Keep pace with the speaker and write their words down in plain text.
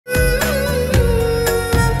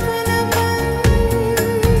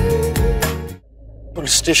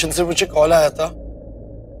Police station से मुझे call आया था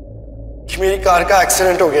कि मेरी कार का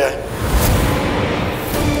एक्सीडेंट हो गया है।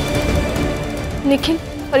 निखिल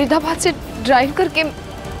फरीदाबाद से ड्राइव करके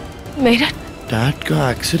मेरा डैड का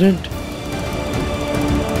एक्सीडेंट?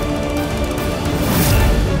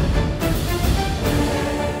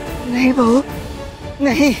 नहीं बहू,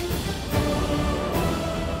 नहीं,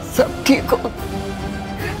 सब ठीक होगा,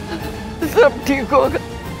 सब ठीक होगा।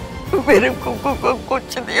 मेरे कुकू को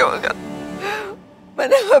कुछ नहीं होगा।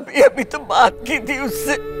 मैंने अभी अभी तो बात की थी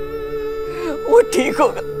उससे, वो ठीक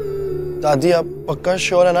होगा। दादी आप पक्का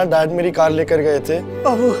श्योर है ना डैड मेरी कार लेकर गए थे?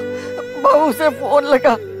 बहू से फोन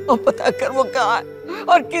लगा और पता कर वो कहाँ है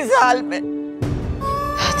और किस हाल में।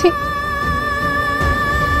 दादी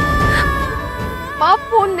माँ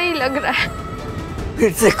फोन नहीं लग रहा है।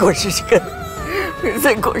 फिर से कोशिश कर, फिर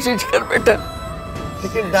से कोशिश कर बेटा।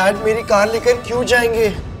 लेकिन डैड मेरी कार लेकर क्यों जाएंगे?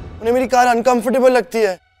 उन्हें मेरी कार अनकंफर्टेबल लगती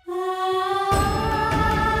है।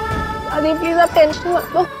 दादी प्लीज आप टेंशन मत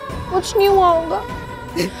लो, कुछ नहीं हुआ होगा।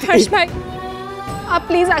 हर्ष भाई आप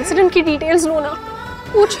प्लीज एक्सीडेंट की डिटेल्स लो ना,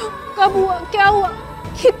 पूछो कब हुआ, क्या हुआ,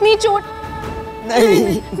 कितनी चोट।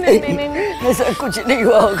 नहीं, ऐसा कुछ नहीं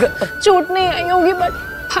हुआ होगा। चोट नहीं आई होगी बट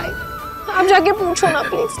भाई आप जाके पूछो ना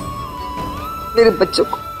प्लीज। मेरे बच्चों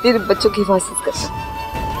की हिफाजत करना।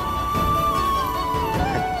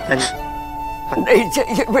 नहीं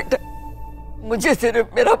चाहिए बेटा, मुझे सिर्फ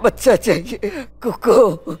मेरा बच्चा चाहिए। कुको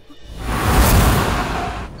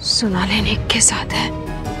सोनाली निक के साथ है,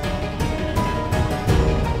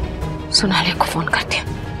 सोनाली को फोन करती हूँ।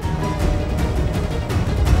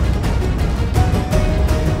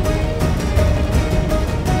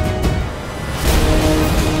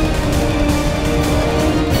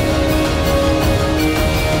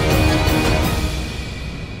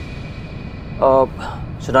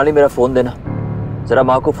 सोनाली मेरा फोन देना, जरा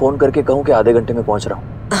माँ को फोन करके कहूँ कि आधे घंटे में पहुंच रहा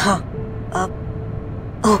हूँ। हाँ,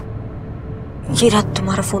 ये रहा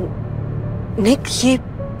तुम्हारा फोन। निक ये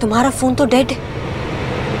तुम्हारा फोन तो डेड है।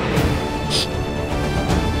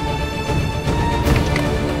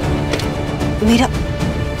 मेरा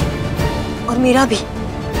और मेरा भी।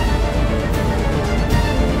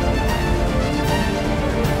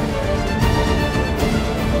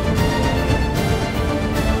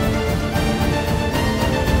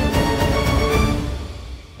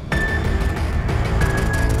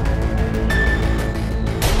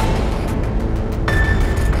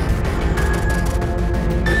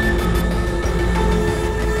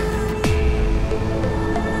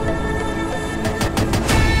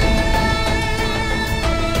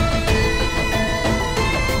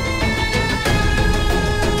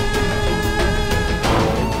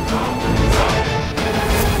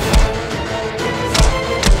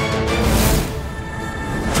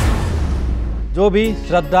 जो भी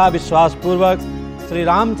श्रद्धा विश्वास पूर्वक श्री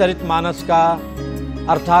रामचरितमानस का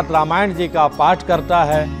अर्थात रामायण जी का पाठ करता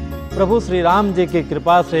है, प्रभु श्री राम जी की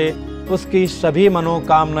कृपा से उसकी सभी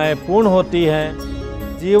मनोकामनाएं पूर्ण होती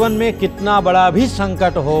हैं। जीवन में कितना बड़ा भी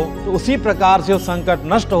संकट हो तो उसी प्रकार से वो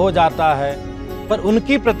संकट नष्ट हो जाता है, पर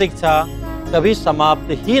उनकी प्रतीक्षा कभी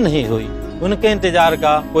समाप्त ही नहीं हुई। उनके इंतजार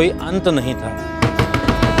का कोई अंत नहीं था।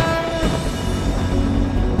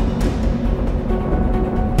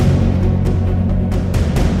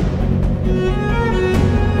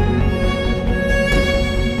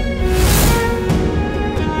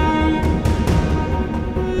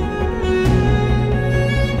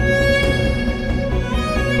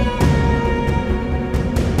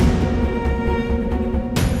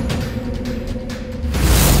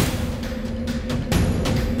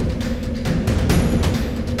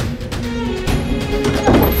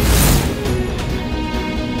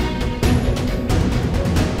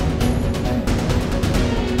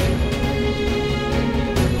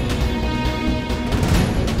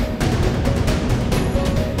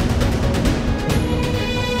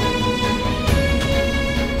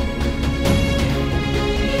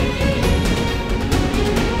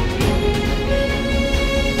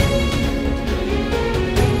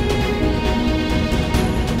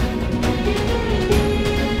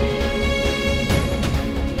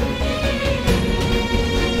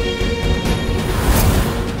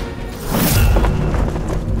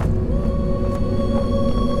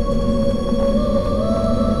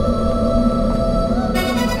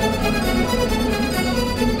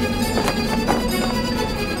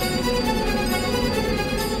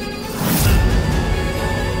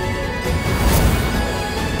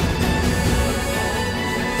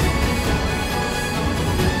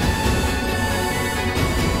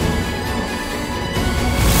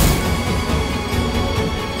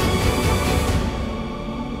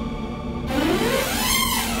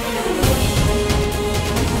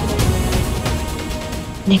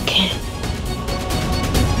 निखिल,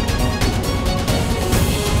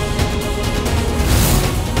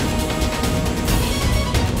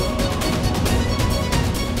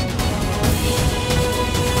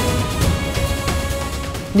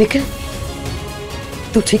 निखिल,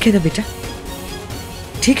 तू ठीक है ना बेटा?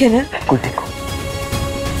 ठीक है ना? बिल्कुल ठीक हूँ।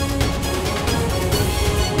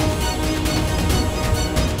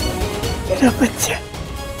 मेरा बच्चा,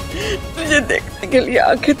 तुझे देखने के लिए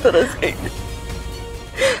आंखें तरस गई।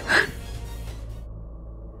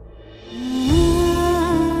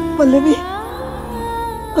 पल्लवी,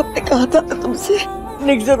 आपने कहा था ना तुमसे,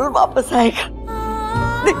 निक जरूर वापस आएगा।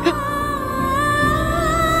 देखा?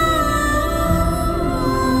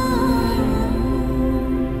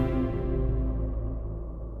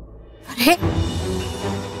 अरे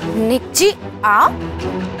निक जी, आप?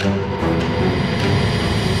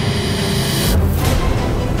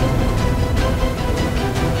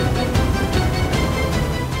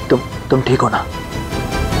 तुम ठीक हो ना?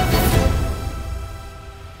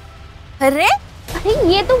 अरे अरे,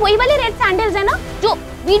 ये तो वही वाले रेड सैंडल्स है ना जो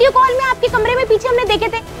वीडियो कॉल में आपके कमरे में पीछे हमने देखे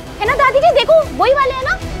थे, है ना दादी जी? देखो वही वाले है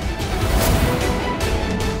ना।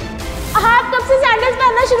 आप कब से सैंडल्स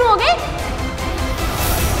पहनना शुरू हो गए?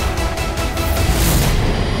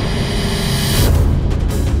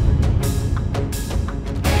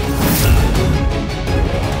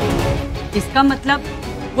 इसका मतलब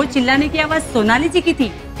वो चिल्लाने की आवाज सोनाली जी की थी,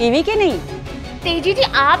 टीवी के नहीं। तेजी जी,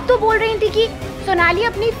 आप तो बोल रही थी कि सोनाली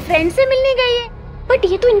अपनी फ्रेंड से मिलने गई है, बट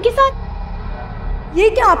ये तो इनके साथ। ये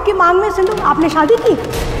क्या आपकी मांग में सिंदूर? आपने शादी की?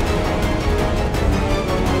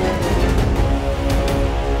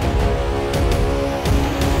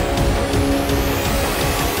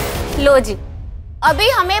 लो जी, अभी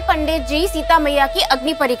हमें पंडित जी सीता मैया की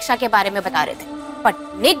अग्नि परीक्षा के बारे में बता रहे थे,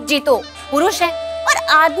 बट निक जी तो पुरुष है और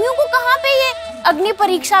आदमियों को कहाँ पे ये अग्नि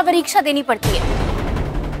परीक्षा देनी पड़ती है।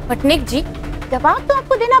 बट निक जी, जवाब तो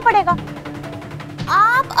आपको देना पड़ेगा।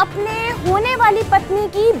 आप अपने होने वाली पत्नी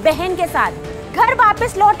की बहन के साथ घर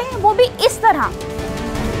वापस लौटे हैं, वो भी इस तरह।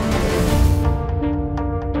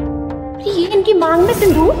 ये इनकी मांग में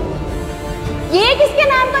सिंदूर? ये किसके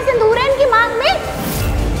नाम का सिंदूर है इनकी मांग में?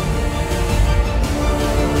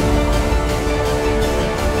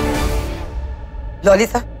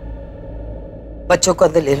 ललिता, बच्चों को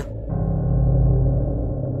अंदर ले लो।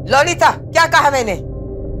 ललिता, क्या कहा मैंने?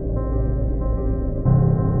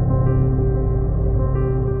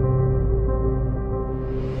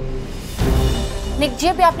 निक जी,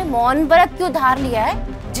 अभी आपने मौन व्रत क्यों धार लिया है?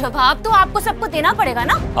 जवाब तो आपको सबको देना पड़ेगा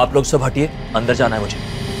ना। आप लोग सब हटिए, अंदर जाना है मुझे।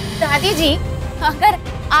 दादी जी, अगर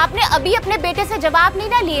आपने अभी अपने बेटे से जवाब नहीं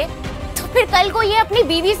ना लिए तो फिर कल को ये अपनी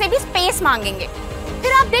बीवी से भी स्पेस मांगेंगे,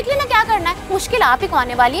 फिर आप देख लेना क्या करना है। मुश्किल आप ही को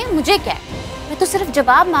आने वाली है, मुझे क्या है। मैं तो सिर्फ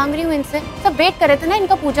जवाब मांग रही हूँ इनसे। सब वेट कर रहे थे ना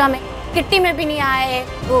इनका पूजा में, किट्टी में भी नहीं आए,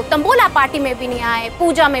 वो तंबोला पार्टी में भी नहीं आए,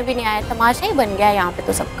 पूजा में भी नहीं आए, तमाशा ही बन गया यहाँ पे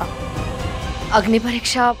तो सबका। अग्नि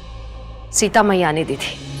परीक्षा सीता मैया ने दी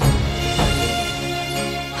थी,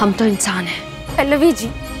 हम तो इंसान हैं। पल्लवी जी,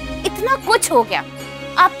 इतना कुछ हो गया,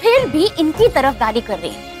 आप फिर भी इनकी तरफदारी कर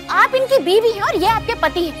रही हैं। आप इनकी बीवी हैं और ये आपके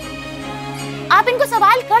पति हैं। आप इनको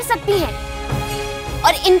सवाल कर सकती हैं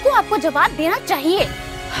और इनको आपको जवाब देना चाहिए।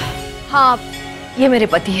 हाँ, ये मेरे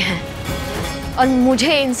पति हैं और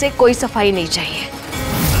मुझे इनसे कोई सफाई नहीं चाहिए।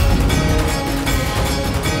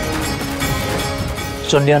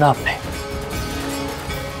 सुन लिया ना आपने?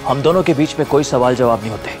 हम दोनों के बीच में कोई सवाल जवाब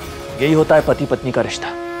नहीं होते, यही होता है पति पत्नी का रिश्ता।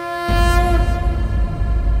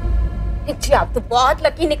 जी, आप तो बहुत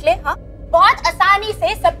लकी निकले। हाँ, बहुत आसानी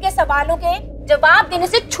से सबके सवालों के जवाब देने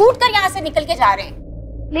से छूटकर यहाँ से निकल के जा रहे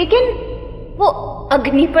हैं। लेकिन वो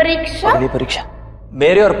अग्नि परीक्षा? अग्नि परीक्षा?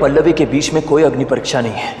 मेरे और पल्लवी के बीच में कोई अग्नि परीक्षा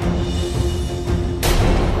नहीं है,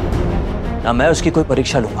 ना मैं उसकी कोई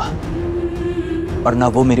परीक्षा लूंगा और ना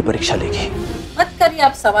वो मेरी परीक्षा लेगी। मत करिए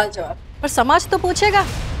आप सवाल जवाब, पर समाज तो पूछेगा।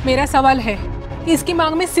 मेरा सवाल है कि इसकी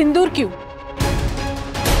मांग में सिंदूर क्यों?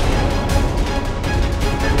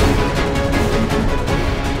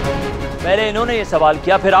 पहले इन्होंने ये सवाल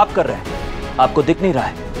किया, फिर आप कर रहे हैं। आपको दिख नहीं रहा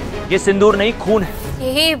है, ये सिंदूर नहीं खून है।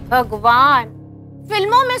 हे भगवान,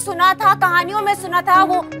 फिल्मों में सुना था, कहानियों में सुना था,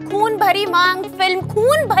 वो खून भरी मांग फिल्म,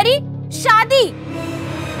 खून भरी शादी।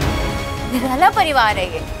 निराला परिवार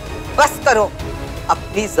है ये। बस करो,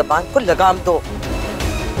 अपनी जबान को लगाम दो।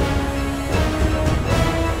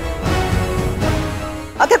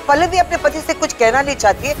 अगर पल्लवी अपने पति से कुछ कहना नहीं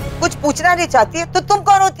चाहती है, कुछ पूछना नहीं चाहती है, तो तुम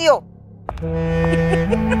कौन होती हो?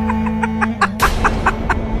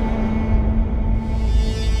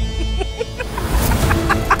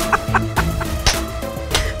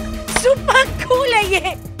 सुपर कूल है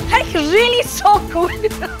ये, like really so cool.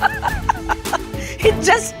 It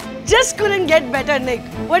just couldn't get better, Nick.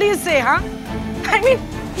 What do you say, हाँ? I mean,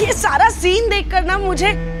 ये सारा सीन देखकर ना मुझे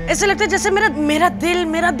ऐसे लगता है जैसे मेरा दिल,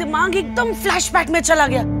 मेरा दिमाग एकदम फ्लैशबैक में चला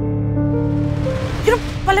गया। You know,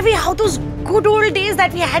 Pallavi, how those good old days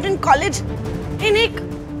that we had in college. Hey, Nick,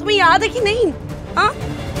 तुम्हें याद है कि नहीं? हाँ?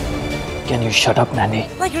 Can you shut up, Nanny?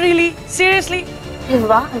 Like really? Seriously?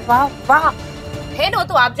 वाह वाह वाह, है ना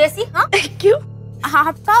तो आप जैसी, हाँ? क्यों?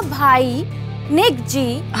 आपका भाई निक जी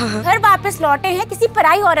घर वापस लौटे हैं किसी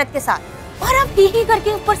पराई औरत के साथ और आप ही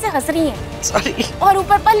करके ऊपर से हंस रही हैं। Sorry. और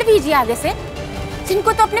ऊपर पल्लवी जी आगे से,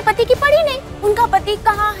 जिनको तो अपने पति की पड़ी नहीं, उनका पति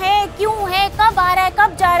कहाँ है, क्यों है, कब आ रहा है,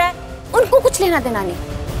 कब जा रहा है, उनको कुछ लेना देना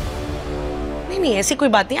नहीं। नहीं ऐसी कोई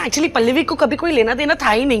बात नहीं। एक्चुअली पल्लवी को कभी कोई लेना देना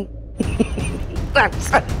था ही नहीं।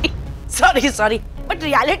 सॉरी बट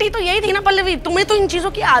रियलिटी तो यही थी ना पल्लवी, तुम्हें तो इन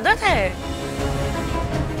चीजों की आदत है,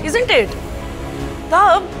 isn't it?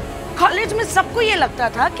 तब कॉलेज में सबको ये लगता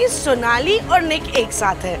था कि सोनाली और निक एक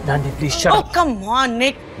साथ है। नानी please shut up. Come on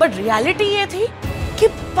Nick, but reality ये थी कि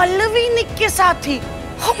पल्लवी निक के साथ थी।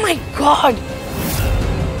 ओह माय गॉड,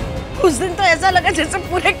 उस दिन तो ऐसा लगा जैसे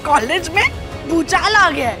पूरे कॉलेज में भूचाल आ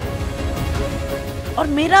गया है। और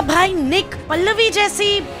मेरा भाई निक पल्लवी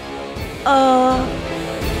जैसी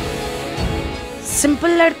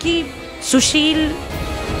सिंपल लड़की, सुशील,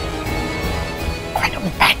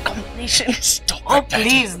 bad combination. Oh,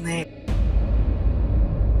 please, Nick.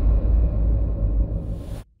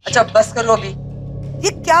 अच्छा बस करो अभी,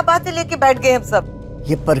 ये क्या बातें लेके बैठ गए हम सब?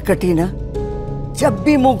 ये परकटी ना जब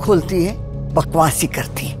भी मुंह खोलती है बकवासी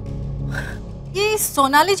करती है। ये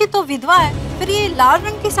सोनाली जी तो विधवा है, फिर ये लाल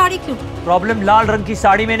रंग की साड़ी क्यों? प्रॉब्लम लाल रंग की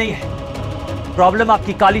साड़ी में नहीं है, प्रॉब्लम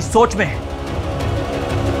आपकी काली सोच में है।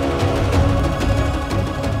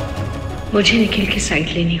 मुझे निखिल की साइड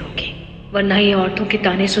लेनी होगी, वरना ये औरतों के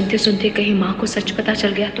ताने सुनते सुनते कहीं माँ को सच पता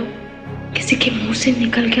चल गया तो, किसी के मुंह से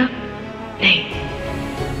निकल गया। नहीं,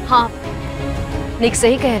 हाँ निक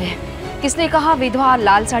सही कह रहे हैं। किसने कहा विधवा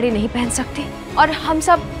लाल साड़ी नहीं पहन सकती? और हम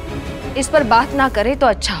सब इस पर बात ना करें तो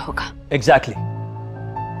अच्छा होगा। एग्जैक्टली।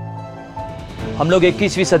 हम लोग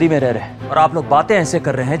 21वीं सदी में रह रहे हैं और आप लोग बातें ऐसे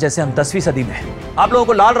कर रहे हैं जैसे हम 10वीं सदी में हैं। आप लोगों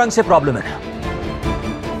को लाल रंग से प्रॉब्लम है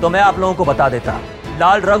ना, तो मैं आप लोगों को बता देता,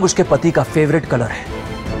 लाल रंग उसके पति का फेवरेट कलर है।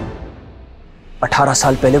 18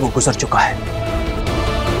 साल पहले वो गुजर चुका है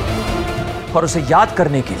और उसे याद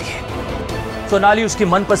करने के लिए सोनाली उसकी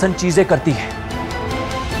मनपसंद चीजें करती है।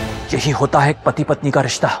 यही होता है एक पति पत्नी का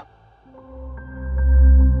रिश्ता।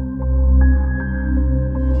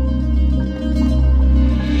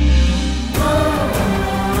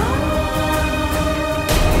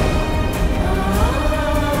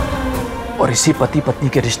 और इसी पति पत्नी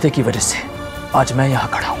के रिश्ते की वजह से आज मैं यहां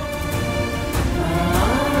खड़ा हूं।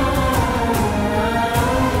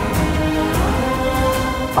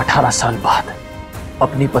 – 18 साल बाद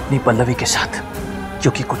अपनी पत्नी पल्लवी के साथ,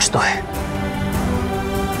 क्योंकि कुछ तो है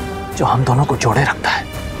जो हम दोनों को जोड़े रखता है।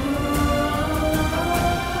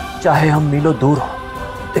 चाहे हम मीलों दूर हो,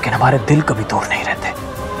 लेकिन हमारे दिल कभी दूर नहीं रहते।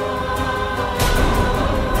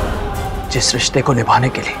 जिस रिश्ते को निभाने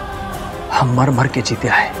के लिए हम मर मर के जीते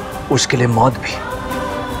आए, उसके लिए मौत भी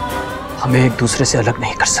हमें एक दूसरे से अलग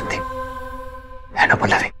नहीं कर सकती, है ना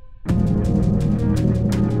पल्लवी?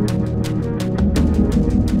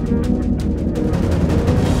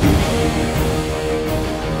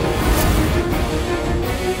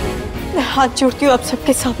 मैं हाथ जोड़ती हूँ आप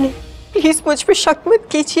सबके सामने, प्लीज मुझ पे शक मत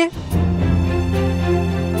कीजिए।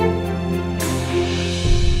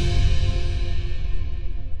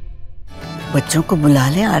 बच्चों को बुला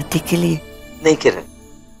लें आरती के लिए। नहीं किरण,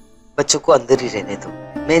 बच्चों को अंदर ही रहने दो।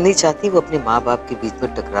 मैं नहीं चाहती वो अपने माँ बाप के बीच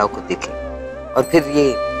में टकराव को देखें, और फिर ये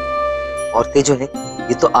औरतें जो है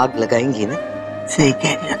ये तो आग लगाएंगी ना। सही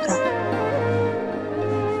कह रही है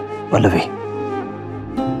पल्लवी,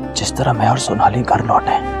 जिस तरह मैं और सोनाली घर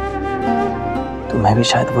लौटे, तो मैं भी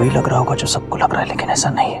शायद वही लग रहा होगा जो सबको लग रहा है, लेकिन ऐसा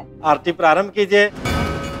नहीं है। आरती प्रारंभ कीजिए।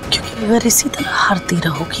 क्योंकि अगर इसी तरह हारती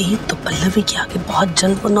रहोगी तो पल्लवी के आगे बहुत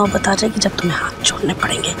जल्द वो नौबत आ जाएगी जब तुम्हें हाथ छोड़ने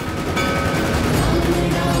पड़ेंगे।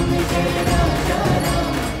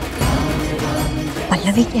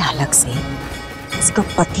 पल्लवी के हलक से इसका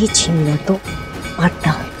पति छीन ले तो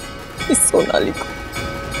मारता इस सोनाली को।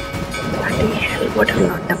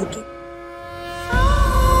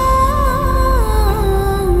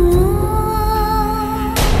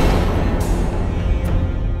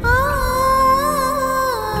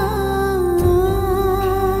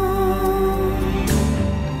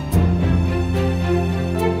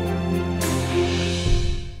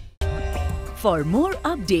 For more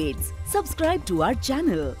updates, subscribe to our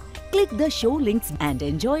channel, click the show links and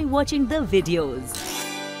enjoy watching the videos.